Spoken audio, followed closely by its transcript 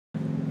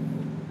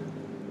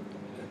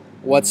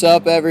What's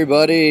up,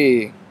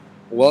 everybody?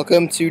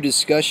 Welcome to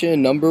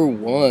discussion number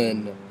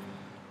one.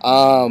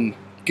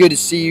 Good to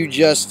see you,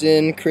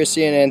 Justin,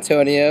 Chrissy, and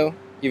Antonio,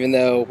 even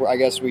though I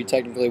guess we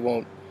technically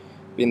won't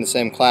be in the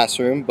same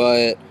classroom,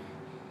 but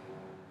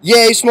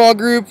yay, small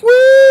group,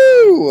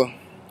 woo!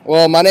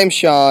 Well, my name's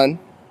Sean.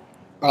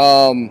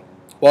 Um,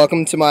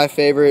 Welcome to my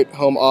favorite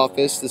home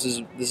office. This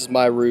is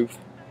my roof,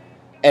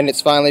 and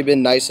it's finally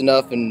been nice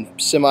enough and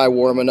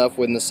semi-warm enough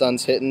when the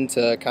sun's hitting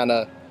to kind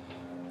of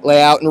lay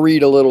out and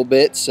read a little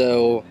bit.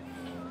 So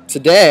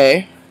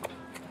today,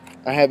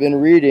 I have been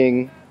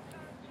reading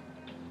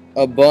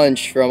a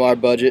bunch from our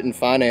budget and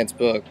finance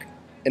book.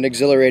 An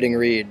exhilarating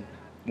read,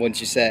 wouldn't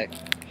you say?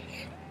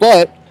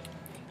 But,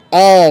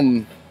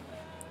 I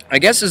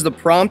guess as the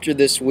prompter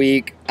this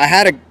week, I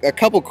had a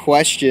couple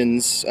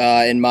questions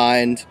in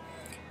mind.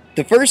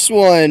 The first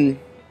one,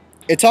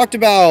 it talked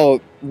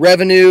about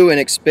revenue and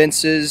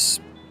expenses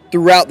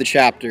throughout the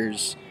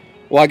chapters.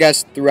 Well, I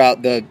guess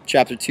throughout the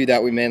chapter 2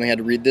 that we mainly had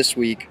to read this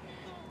week.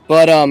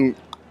 But I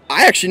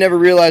actually never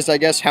realized, I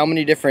guess, how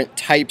many different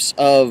types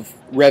of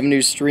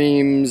revenue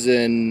streams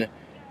and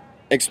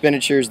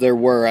expenditures there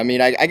were. I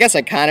mean, I guess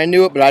I kind of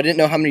knew it, but I didn't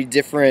know how many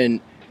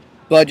different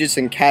budgets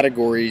and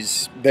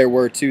categories there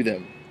were to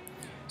them.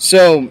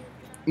 So,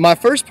 my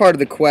first part of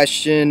the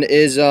question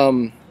is,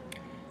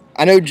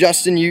 I know,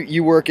 Justin,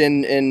 you work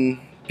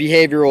in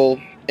behavioral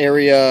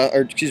area,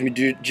 or excuse me,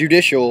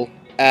 judicial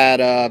at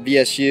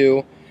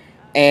VSU.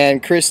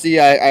 And Christy,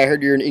 I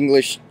heard you're an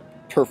English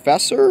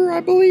professor, I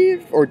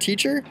believe, or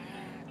teacher.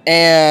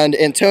 And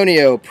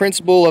Antonio,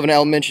 principal of an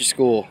elementary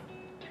school.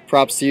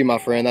 Props to you, my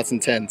friend. That's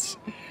intense.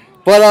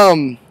 But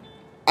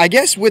I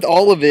guess with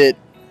all of it,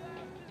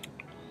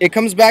 it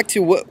comes back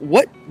to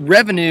what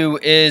revenue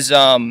is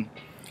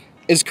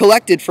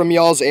collected from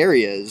y'all's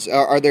areas.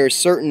 Are there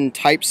certain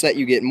types that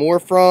you get more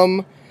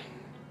from?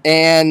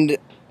 And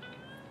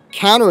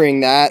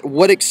countering that,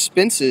 what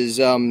expenses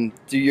do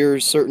your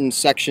certain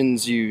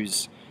sections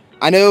use?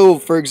 I know,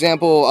 for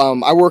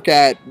example, I work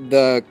at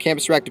the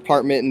campus rec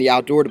department and the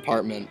outdoor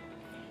department,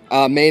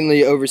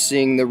 mainly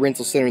overseeing the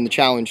rental center and the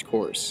challenge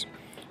course.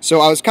 So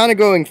I was kind of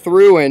going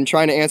through and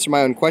trying to answer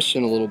my own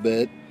question a little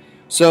bit.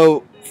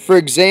 So, for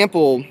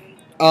example,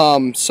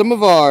 some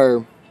of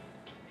our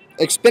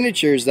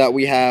expenditures that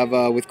we have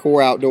with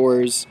Core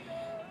Outdoors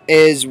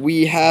is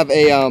we have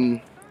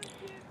a,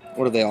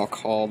 what are they all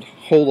called?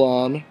 Hold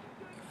on.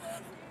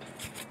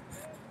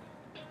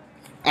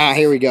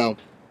 Here we go.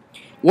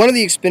 One of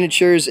the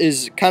expenditures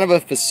is kind of a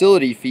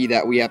facility fee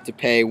that we have to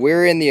pay.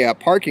 We're in the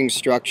parking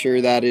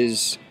structure that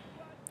is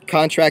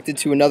contracted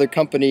to another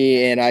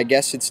company, and I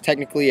guess it's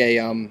technically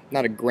a,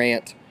 not a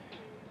grant,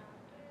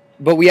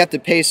 but we have to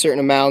pay certain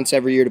amounts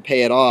every year to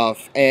pay it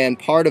off, and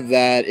part of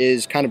that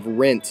is kind of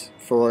rent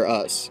for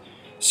us.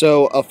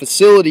 So a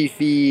facility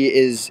fee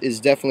is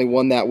definitely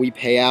one that we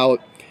pay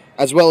out,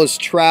 as well as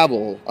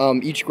travel.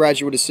 Each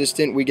graduate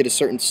assistant, we get a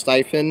certain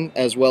stipend,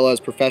 as well as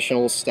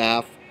professional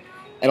staff.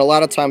 And a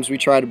lot of times we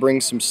try to bring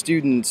some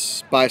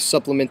students by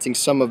supplementing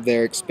some of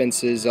their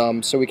expenses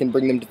so we can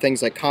bring them to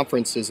things like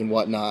conferences and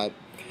whatnot.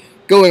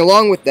 Going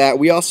along with that,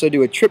 we also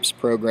do a trips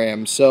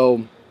program.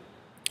 So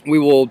we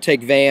will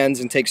take vans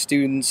and take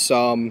students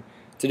to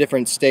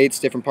different states,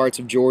 different parts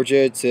of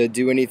Georgia to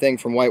do anything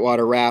from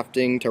whitewater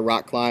rafting to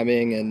rock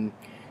climbing and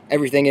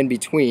everything in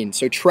between.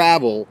 So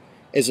travel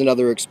is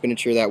another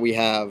expenditure that we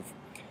have.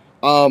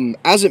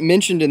 As it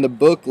mentioned in the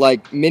book,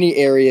 like many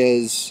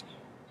areas,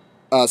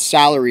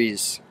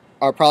 salaries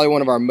are probably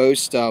one of our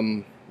most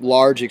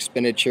large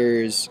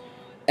expenditures.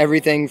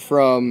 Everything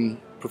from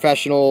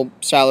professional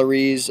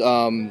salaries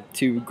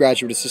to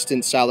graduate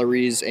assistant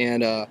salaries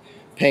and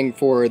paying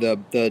for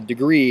the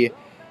degree.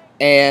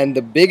 And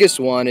the biggest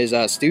one is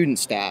student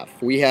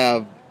staff. We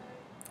have,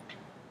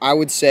 I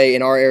would say,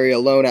 in our area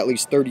alone, at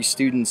least 30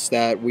 students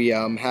that we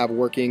have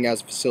working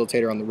as a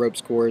facilitator on the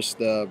ropes course,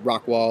 the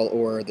rock wall,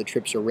 or the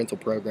trips or rental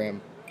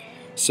program.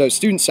 So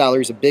student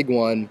salary is a big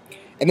one.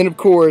 And then, of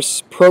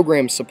course,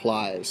 program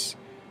supplies.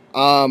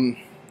 If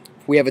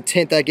we have a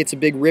tent that gets a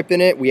big rip in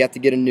it, we have to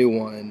get a new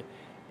one.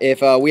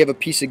 If we have a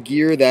piece of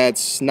gear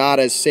that's not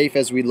as safe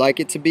as we'd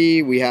like it to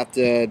be, we have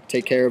to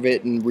take care of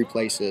it and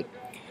replace it.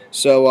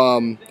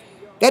 So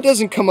that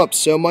doesn't come up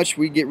so much.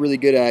 We get really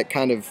good at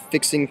kind of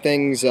fixing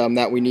things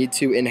that we need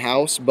to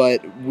in-house,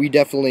 but we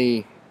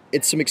definitely,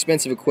 it's some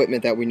expensive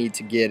equipment that we need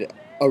to get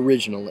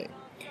originally.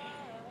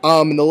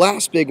 And the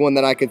last big one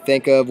that I could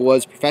think of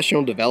was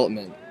professional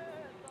development.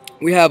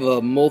 We have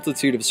a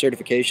multitude of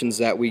certifications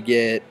that we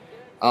get.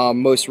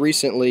 Most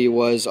recently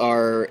was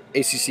our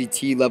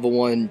ACCT Level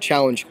 1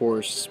 Challenge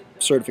Course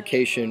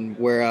certification,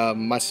 where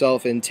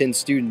myself and 10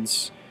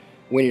 students,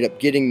 we ended up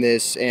getting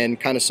this and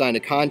kind of signed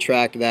a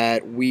contract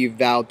that we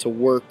vowed to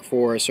work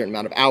for a certain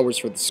amount of hours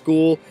for the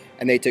school,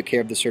 and they took care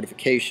of the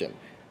certification.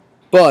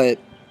 But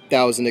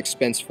that was an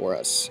expense for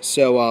us.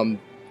 So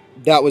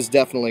that was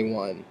definitely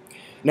one.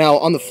 Now,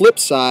 on the flip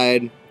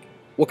side,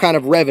 what kind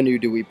of revenue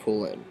do we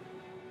pull in?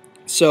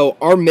 So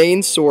our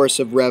main source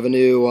of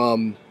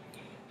revenue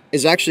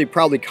is actually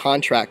probably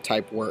contract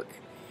type work.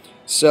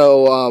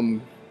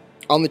 So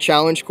On the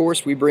challenge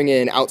course, we bring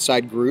in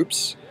outside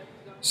groups.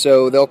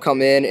 So they'll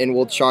come in and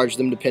we'll charge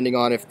them depending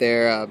on if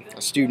they're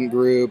a student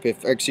group,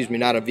 excuse me,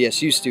 not a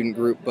VSU student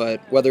group,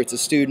 but whether it's a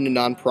student, a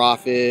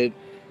nonprofit,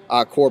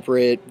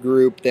 corporate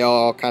group, they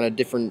all kind of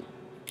different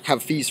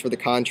have fees for the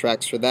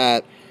contracts for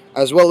that,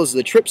 as well as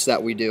the trips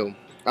that we do.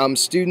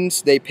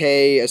 Students, they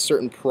pay a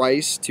certain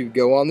price to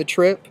go on the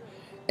trip,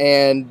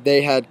 and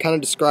they had kind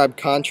of described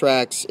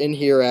contracts in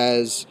here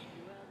as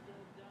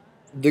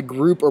the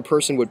group or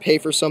person would pay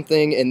for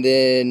something, and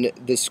then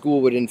the school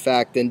would in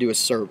fact then do a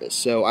service.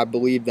 So I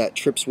believe that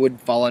trips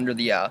would fall under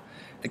the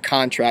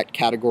contract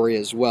category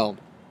as well.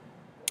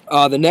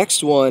 The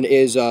next one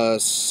is a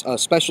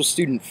special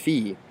student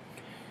fee.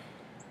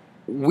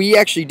 We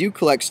actually do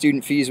collect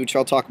student fees, which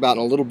I'll talk about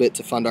in a little bit,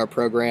 to fund our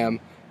program.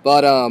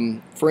 But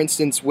for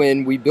instance,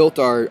 when we built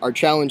our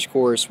challenge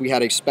course, we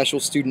had a special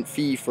student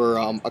fee for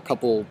a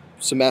couple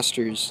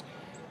semesters,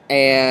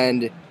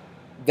 and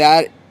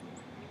that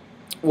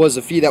was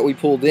a fee that we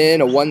pulled in,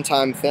 a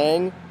one-time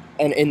thing,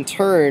 and in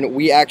turn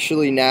we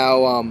actually now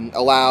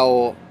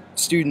allow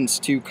students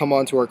to come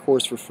onto our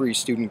course for free,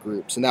 student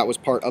groups, and that was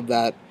part of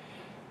the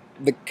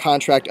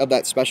contract of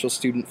that special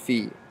student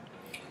fee.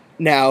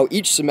 Now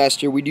each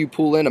semester we do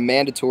pull in a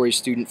mandatory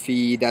student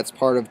fee that's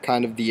part of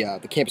kind of the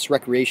campus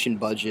recreation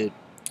budget.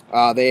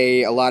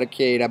 They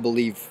allocate, I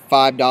believe,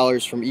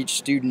 $5 from each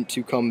student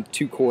to come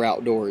to Core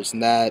Outdoors,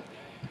 and that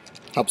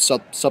helps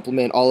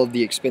supplement all of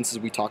the expenses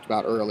we talked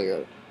about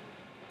earlier.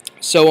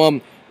 So,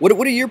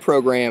 what do your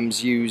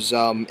programs use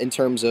in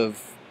terms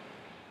of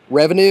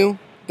revenue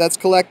that's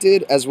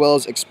collected as well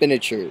as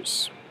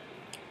expenditures?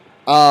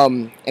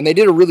 And they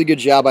did a really good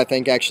job, I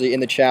think, actually,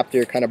 in the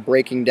chapter, kind of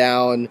breaking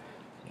down.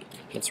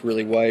 It's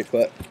really white,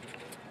 but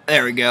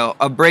there we go.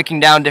 Of breaking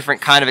down different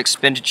kind of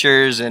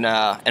expenditures and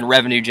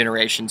revenue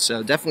generation.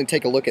 So definitely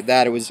take a look at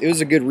that. It was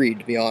a good read,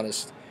 to be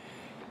honest.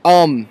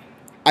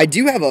 I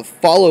do have a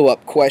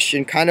follow-up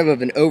question, kind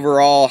of an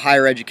overall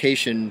higher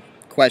education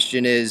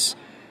question is,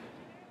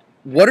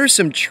 what are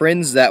some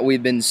trends that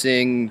we've been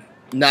seeing,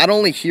 not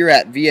only here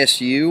at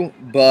VSU,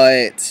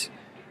 but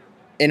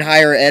in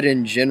higher ed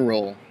in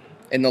general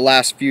in the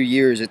last few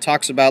years? It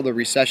talks about the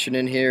recession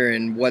in here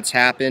and what's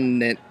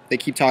happened. They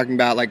keep talking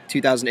about like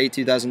 2008,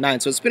 2009,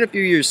 so it's been a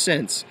few years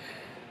since.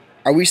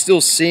 Are we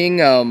still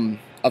seeing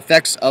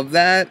effects of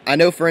that? I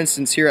know, for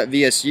instance, here at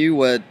VSU,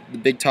 what the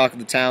big talk of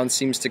the town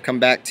seems to come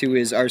back to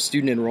is our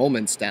student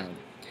enrollment's down.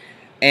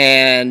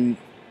 And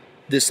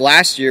this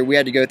last year, we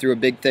had to go through a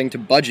big thing to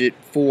budget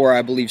for,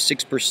 I believe,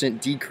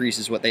 6% decrease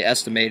is what they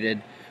estimated.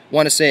 I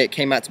want to say it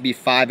came out to be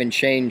 5 and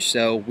change,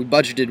 so we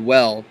budgeted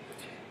well.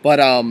 But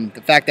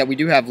the fact that we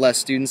do have less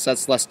students,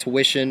 that's less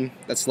tuition,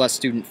 that's less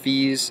student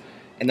fees,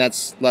 and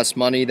that's less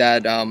money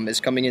that is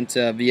coming into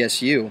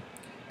VSU.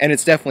 And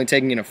it's definitely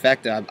taking an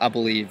effect, I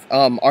believe.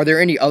 Are there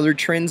any other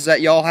trends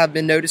that y'all have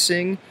been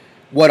noticing?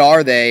 What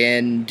are they?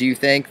 And do you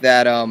think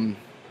that, I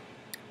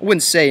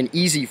wouldn't say an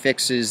easy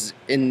fix is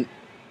in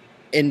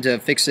to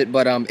fix it,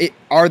 but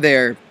are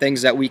there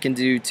things that we can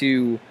do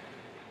to,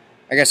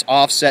 I guess,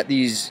 offset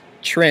these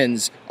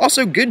trends?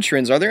 Also, good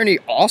trends. Are there any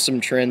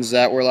awesome trends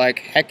that we're like,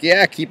 heck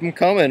yeah, keep them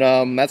coming?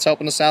 That's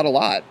helping us out a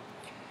lot.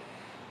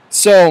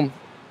 So,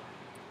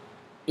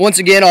 once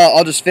again,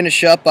 I'll just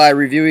finish up by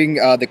reviewing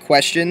the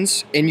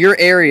questions. In your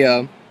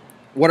area,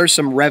 what are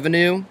some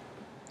revenue?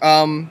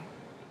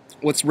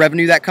 What's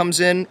revenue that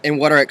comes in, and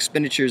what are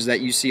expenditures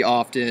that you see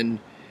often?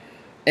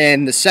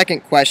 And the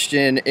second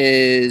question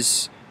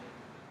is,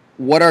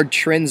 what are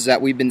trends that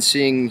we've been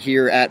seeing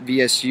here at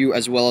VSU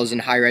as well as in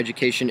higher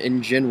education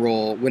in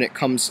general when it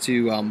comes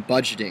to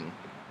budgeting?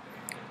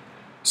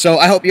 So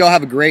I hope you all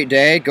have a great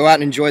day. Go out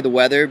and enjoy the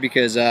weather,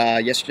 because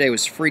yesterday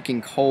was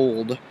freaking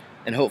cold,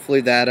 and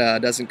hopefully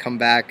that doesn't come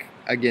back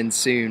again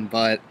soon.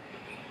 But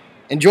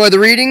enjoy the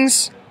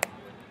readings,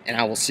 and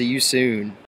I will see you soon.